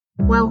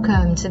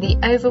Welcome to the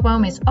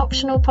Overwhelm is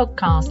Optional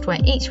podcast, where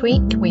each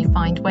week we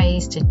find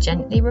ways to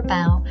gently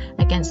rebel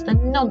against the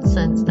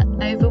nonsense that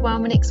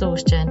overwhelm and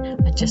exhaustion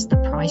are just the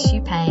price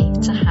you pay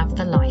to have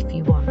the life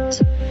you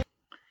want.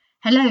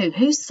 Hello,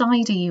 whose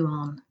side are you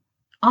on?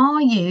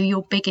 Are you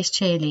your biggest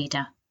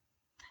cheerleader?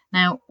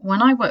 Now,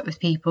 when I work with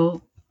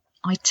people,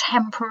 I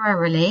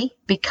temporarily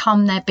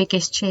become their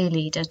biggest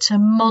cheerleader to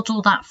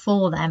model that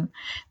for them,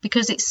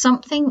 because it's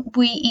something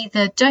we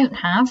either don't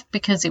have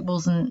because it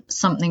wasn't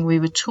something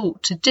we were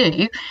taught to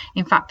do.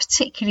 In fact,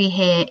 particularly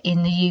here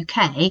in the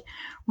UK,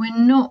 we're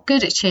not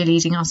good at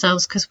cheerleading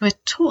ourselves because we're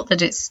taught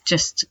that it's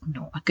just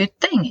not a good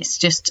thing.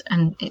 It's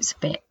a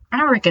bit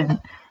arrogant.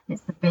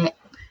 It's a bit,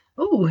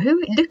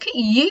 look at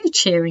you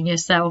cheering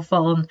yourself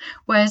on.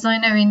 Whereas I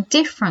know in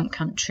different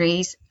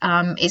countries,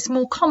 it's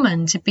more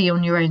common to be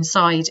on your own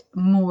side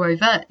more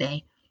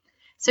overtly.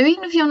 So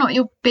even if you're not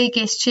your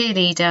biggest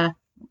cheerleader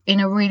in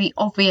a really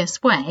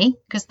obvious way,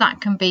 because that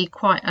can be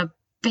quite a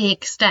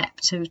big step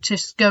to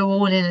just go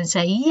all in and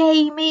say,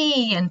 yay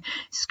me, and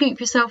scoop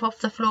yourself off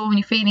the floor when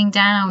you're feeling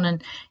down.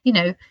 And,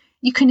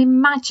 you can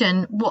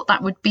imagine what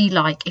that would be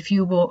like if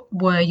you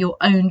were your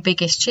own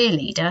biggest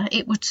cheerleader.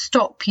 It would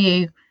stop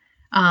you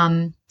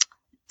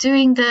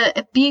doing the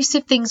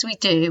abusive things we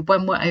do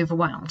when we're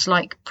overwhelmed,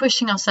 like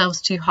pushing ourselves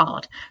too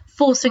hard,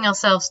 forcing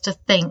ourselves to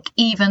think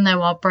even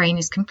though our brain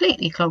is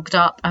completely clogged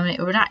up.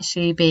 It would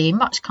actually be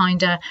much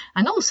kinder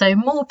and also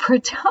more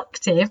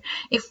productive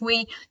if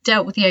we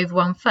dealt with the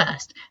overwhelm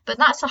first. But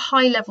that's a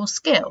high level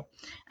skill,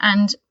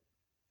 and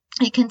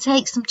it can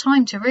take some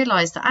time to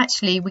realise that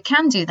actually we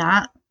can do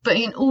that. But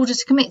in order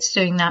to commit to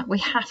doing that, we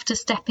have to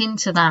step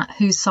into that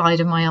whose side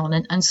am I on,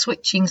 and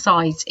switching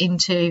sides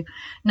into,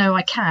 no,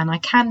 I can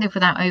live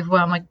without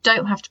overwhelm. I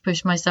don't have to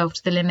push myself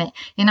to the limit.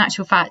 In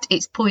actual fact,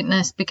 it's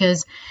pointless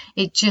because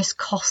it just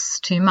costs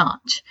too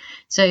much.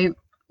 So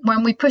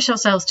when we push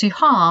ourselves too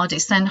hard,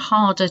 it's then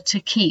harder to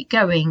keep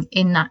going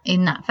in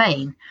that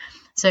vein.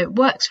 So it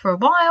works for a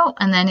while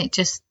and then it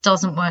just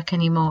doesn't work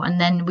anymore. And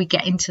then we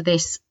get into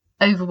this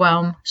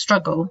overwhelm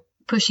struggle,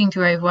 pushing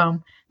through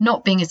overwhelm,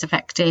 not being as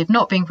effective,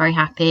 not being very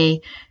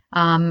happy.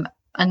 And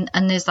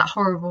there's that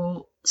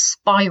horrible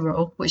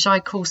spiral, which I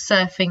call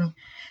surfing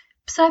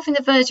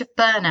the verge of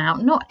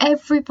burnout. Not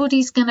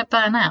everybody's going to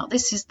burn out.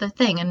 This is the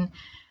thing. And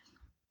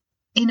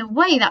in a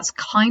way, that's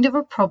kind of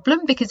a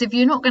problem, because if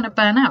you're not going to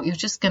burn out, you're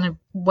just going to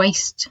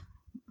waste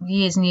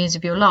years and years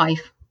of your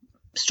life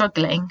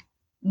struggling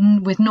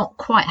with not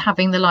quite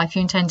having the life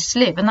you intended to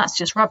live. And that's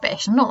just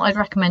rubbish. And not that I'd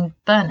recommend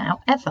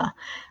burnout ever.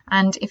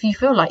 And if you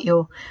feel like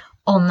you're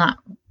on that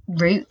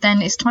route,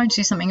 then it's time to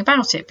do something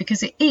about it,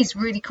 because it is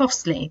really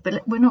costly.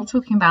 But we're not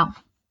talking about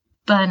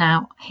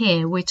burnout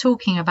here. We're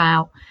talking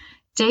about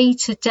day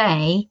to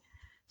day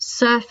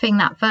surfing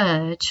that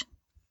verge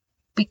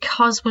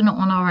because we're not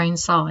on our own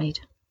side,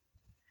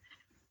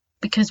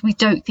 because we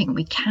don't think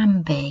we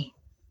can be,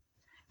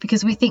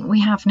 because we think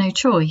we have no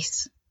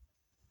choice,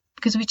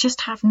 because we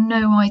just have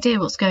no idea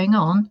what's going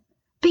on,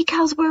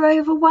 because we're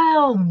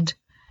overwhelmed,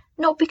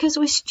 not because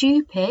we're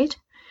stupid.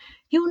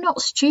 You're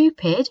not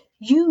stupid.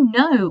 You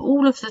know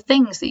all of the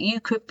things that you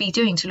could be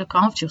doing to look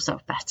after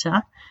yourself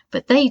better,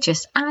 but they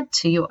just add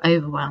to your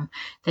overwhelm.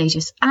 They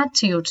just add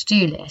to your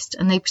to-do list,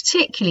 and they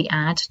particularly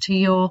add to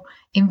your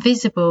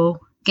invisible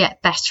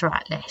get better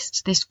at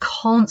list. This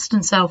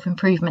constant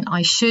self-improvement.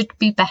 I should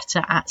be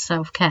better at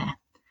self-care.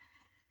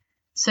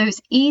 So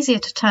it's easier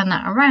to turn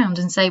that around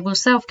and say, well,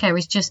 self-care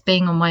is just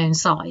being on my own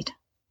side.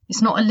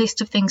 It's not a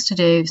list of things to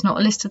do. It's not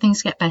a list of things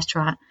to get better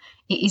at.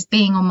 It is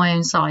being on my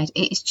own side.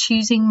 It is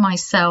choosing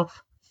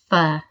myself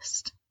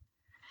first.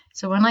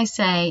 So when I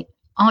say,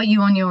 are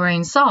you on your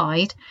own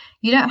side?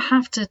 You don't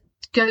have to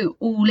go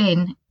all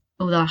in,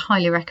 although I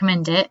highly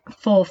recommend it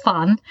for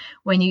fun.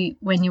 When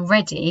you're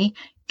ready,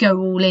 go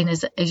all in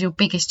as your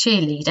biggest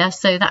cheerleader.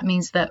 So that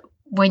means that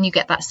when you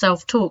get that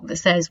self-talk that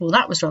says, well,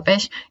 that was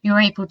rubbish, you're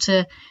able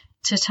to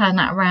turn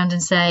that around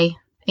and say,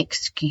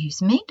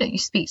 excuse me, don't you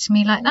speak to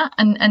me like that,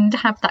 and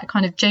have that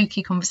kind of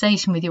jokey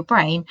conversation with your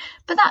brain.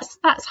 But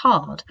that's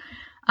hard.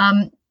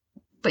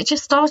 But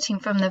just starting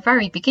from the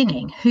very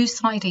beginning, whose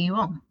side are you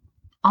on?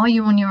 Are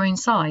you on your own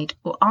side,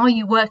 or are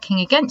you working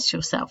against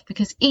yourself?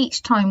 Because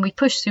each time we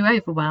push through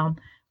overwhelm,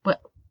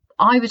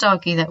 I would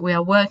argue that we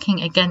are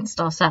working against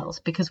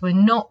ourselves, because we're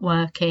not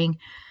working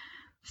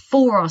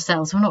for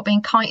ourselves. We're not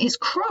being kind. It's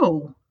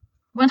cruel.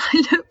 When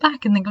I look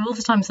back and think of all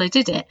the times I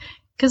did it,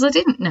 because I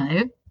didn't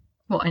know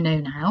what I know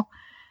now,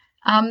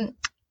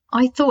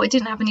 I thought I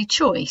didn't have any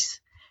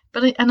choice,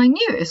 and I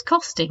knew it was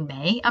costing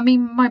me.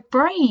 My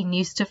brain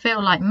used to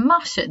feel like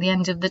mush at the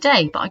end of the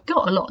day, but I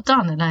got a lot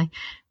done, and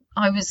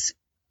I was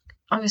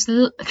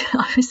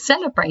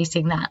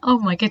celebrating that. Oh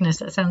my goodness,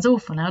 that sounds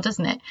awful now,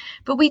 doesn't it?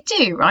 But we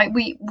do, right?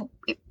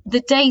 The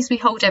days we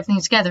hold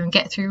everything together and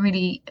get through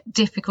really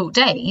difficult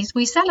days,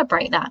 we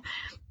celebrate that.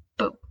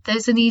 But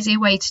there's an easier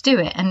way to do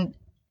it, and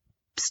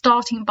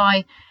starting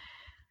by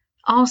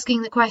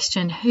asking the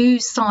question,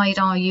 whose side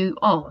are you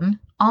on?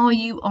 Are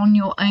you on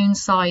your own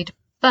side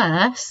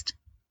first?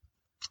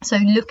 So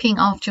looking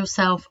after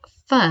yourself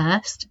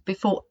first,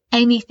 before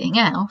anything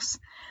else,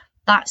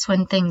 that's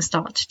when things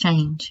start to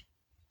change.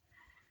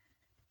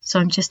 So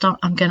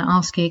I'm going to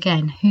ask you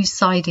again, whose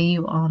side are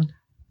you on?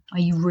 Are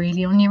you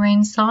really on your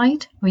own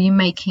side? Or are you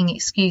making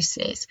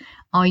excuses?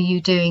 Are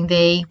you doing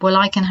well,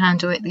 I can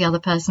handle it, the other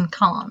person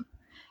can't?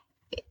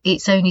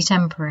 It's only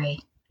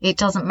temporary. It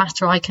doesn't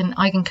matter. I can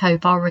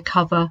cope. I'll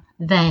recover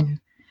then.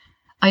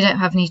 I don't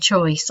have any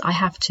choice. I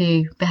have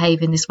to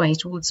behave in this way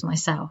towards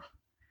myself.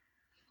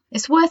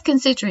 It's worth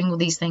considering all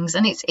these things,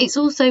 and it's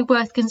also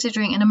worth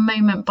considering in a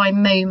moment by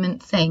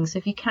moment thing. So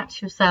if you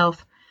catch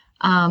yourself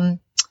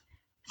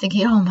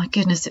thinking, oh my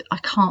goodness, I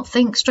can't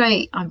think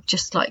straight, I'm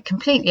just like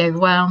completely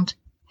overwhelmed,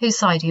 whose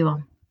side are you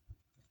on?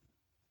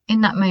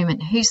 In that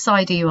moment, whose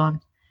side are you on?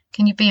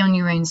 Can you be on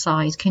your own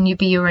side? Can you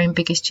be your own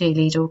biggest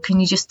cheerleader? Or can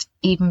you just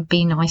even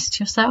be nice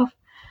to yourself?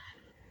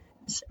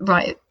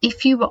 Right,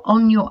 if you were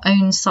on your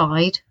own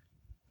side,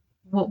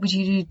 what would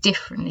you do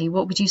differently?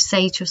 What would you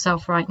say to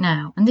yourself right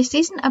now? And this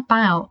is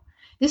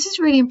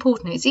really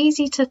important. It's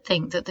easy to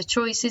think that the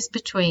choice is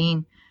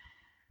between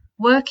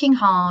working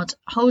hard,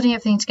 holding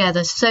everything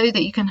together so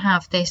that you can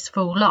have this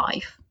full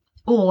life,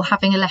 or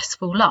having a less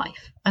full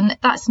life. And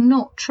that's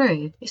not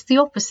true. It's the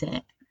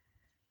opposite.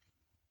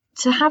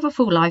 To have a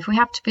full life, we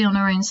have to be on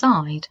our own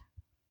side.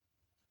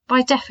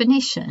 By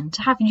definition,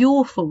 to have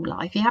your full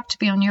life, you have to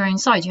be on your own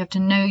side. You have to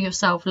know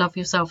yourself, love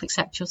yourself,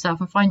 accept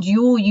yourself, and find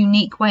your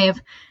unique way of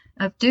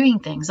doing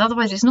things.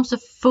 Otherwise, it's not a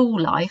full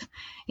life.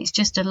 It's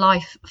just a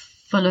life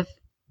full of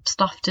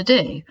stuff to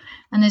do.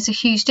 And there's a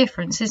huge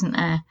difference, isn't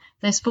there?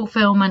 There's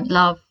fulfillment,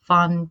 love,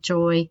 fun,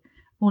 joy,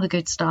 all the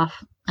good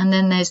stuff. And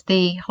then there's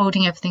the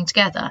holding everything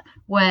together,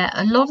 where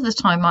a lot of the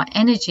time our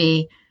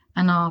energy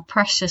and our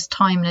precious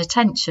time and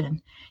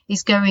attention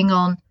is going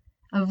on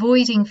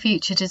avoiding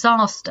future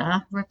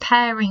disaster,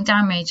 repairing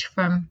damage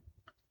from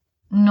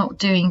not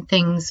doing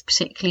things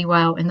particularly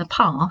well in the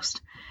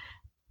past,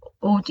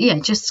 or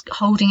just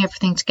holding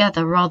everything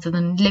together rather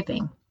than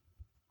living.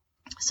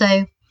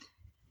 So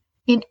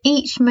in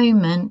each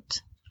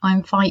moment, I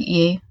invite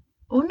you,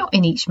 or not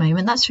in each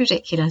moment, that's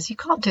ridiculous. You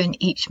can't do it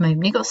in each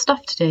moment. You've got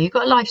stuff to do. You've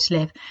got a life to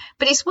live.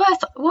 But it's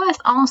worth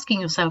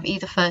asking yourself,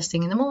 either first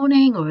thing in the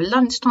morning or at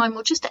lunchtime,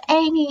 or just at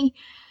any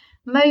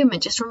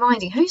moment, just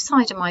reminding, whose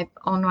side am I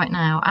on right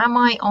now? Am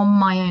I on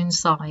my own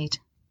side?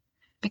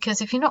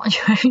 Because if you're not on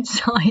your own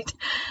side,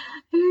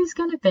 who's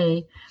going to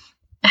be?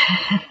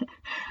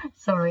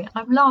 Sorry,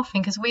 I'm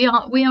laughing because we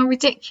are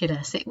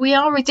ridiculous. We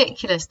are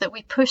ridiculous that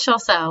we push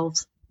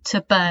ourselves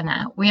to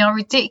burnout. We are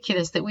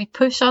ridiculous that we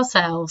push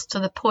ourselves to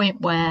the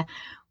point where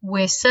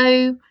we're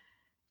so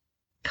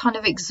kind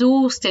of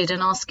exhausted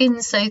and our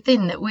skin's so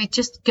thin that we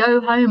just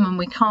go home and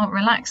we can't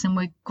relax and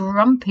we're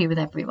grumpy with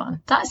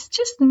everyone. That's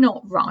just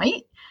not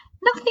right.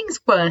 Nothing's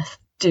worth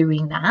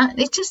doing that.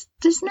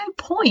 There's no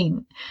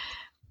point.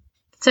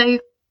 So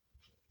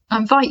I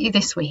invite you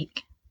this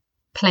week,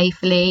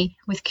 playfully,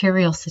 with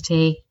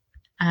curiosity,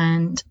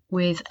 and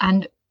with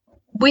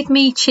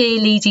me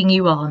cheerleading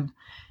you on.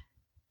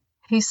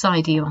 Whose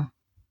side are you on?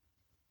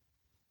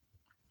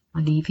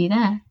 I'll leave you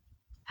there.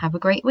 Have a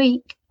great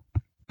week.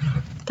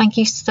 Thank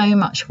you so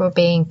much for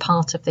being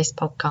part of this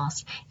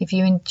podcast. If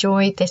you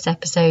enjoyed this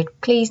episode,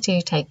 please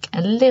do take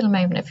a little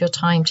moment of your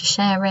time to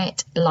share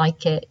it,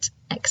 like it,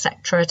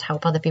 etc., to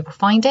help other people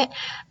find it.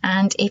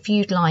 And if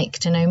you'd like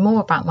to know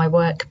more about my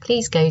work,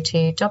 please go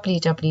to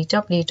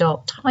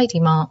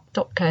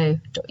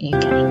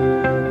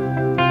www.heidimark.co.uk.